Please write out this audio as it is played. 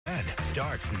And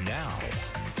starts now.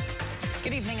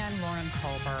 Good evening, I'm Lauren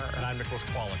Culver. And I'm Nicholas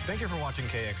Kwolek. Thank you for watching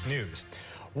KX News.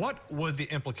 What would the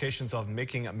implications of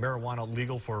making marijuana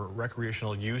legal for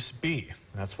recreational use be?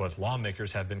 That's what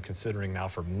lawmakers have been considering now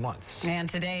for months. And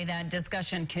today that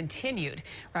discussion continued.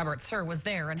 Robert Suhr was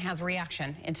there and has a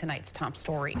reaction in tonight's top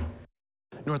story.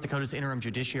 North Dakota's Interim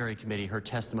Judiciary Committee heard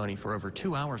testimony for over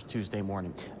 2 hours Tuesday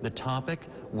morning. The topic,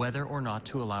 whether or not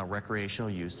to allow recreational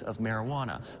use of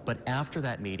marijuana. But after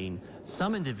that meeting,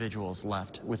 some individuals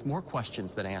left with more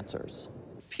questions than answers.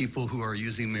 People who are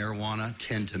using marijuana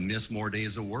tend to miss more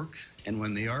days of work, and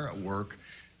when they are at work,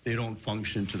 they don't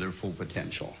function to their full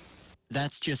potential.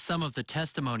 That's just some of the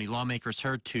testimony lawmakers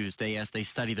heard Tuesday as they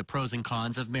study the pros and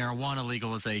cons of marijuana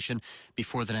legalization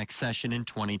before the next session in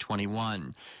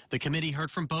 2021. The committee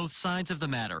heard from both sides of the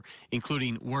matter,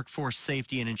 including Workforce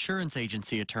Safety and Insurance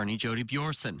Agency attorney Jody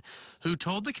Bjorson, who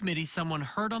told the committee someone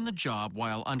hurt on the job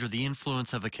while under the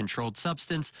influence of a controlled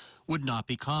substance would not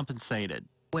be compensated.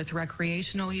 With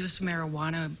recreational use of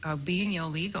marijuana being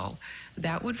illegal,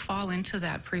 that would fall into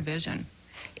that provision.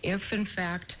 If, in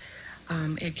fact,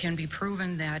 it can be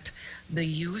proven that the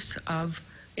use of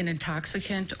an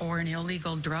intoxicant or an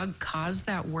illegal drug caused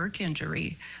that work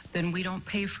injury, then we don't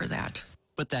pay for that.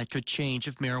 But that could change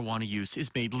if marijuana use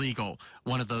is made legal.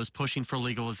 One of those pushing for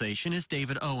legalization is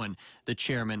David Owen, the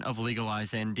chairman of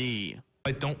Legalize ND.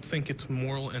 I don't think it's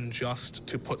moral and just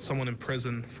to put someone in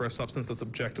prison for a substance that's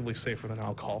objectively safer than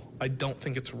alcohol. I don't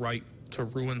think it's right to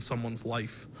ruin someone's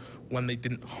life when they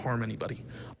didn't harm anybody.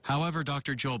 However,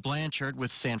 Dr. Joel Blanchard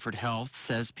with Sanford Health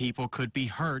says people could be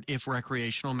hurt if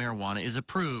recreational marijuana is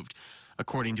approved,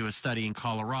 according to a study in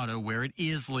Colorado where it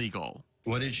is legal.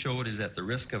 What it showed is that the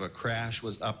risk of a crash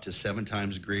was up to 7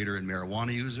 times greater in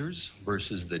marijuana users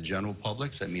versus the general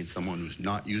public. That means someone who's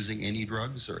not using any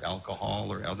drugs or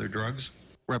alcohol or other drugs.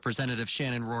 Representative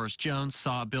Shannon Roars-Jones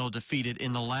saw a bill defeated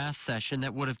in the last session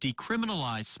that would have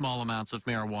decriminalized small amounts of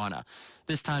marijuana.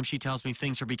 This time, she tells me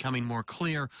things are becoming more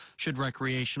clear should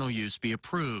recreational use be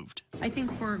approved. I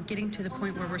think we're getting to the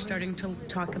point where we're starting to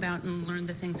talk about and learn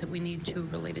the things that we need to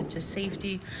related to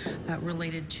safety,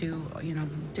 related to,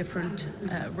 different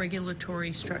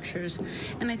regulatory structures.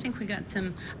 And I think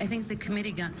the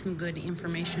committee got some good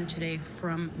information today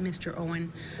from Mr.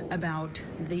 Owen about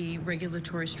the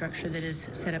regulatory structure that is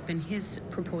set up in his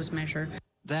proposed measure.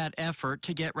 That effort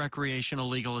to get recreational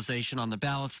legalization on the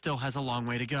ballot still has a long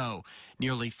way to go.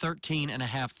 Nearly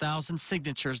 13,500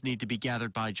 signatures need to be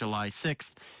gathered by July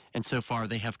 6th, and so far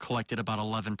they have collected about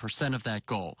 11% of that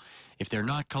goal. If they're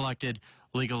not collected,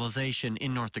 legalization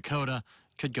in North Dakota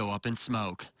could go up in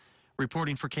smoke.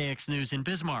 Reporting for KX News in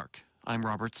Bismarck, I'm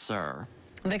Robert Suhr.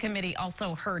 The committee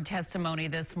also heard testimony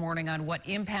this morning on what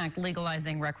impact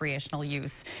legalizing recreational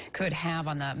use could have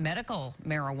on the medical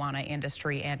marijuana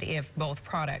industry and if both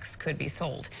products could be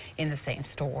sold in the same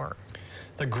store.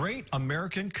 The Great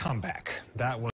American Comeback. That was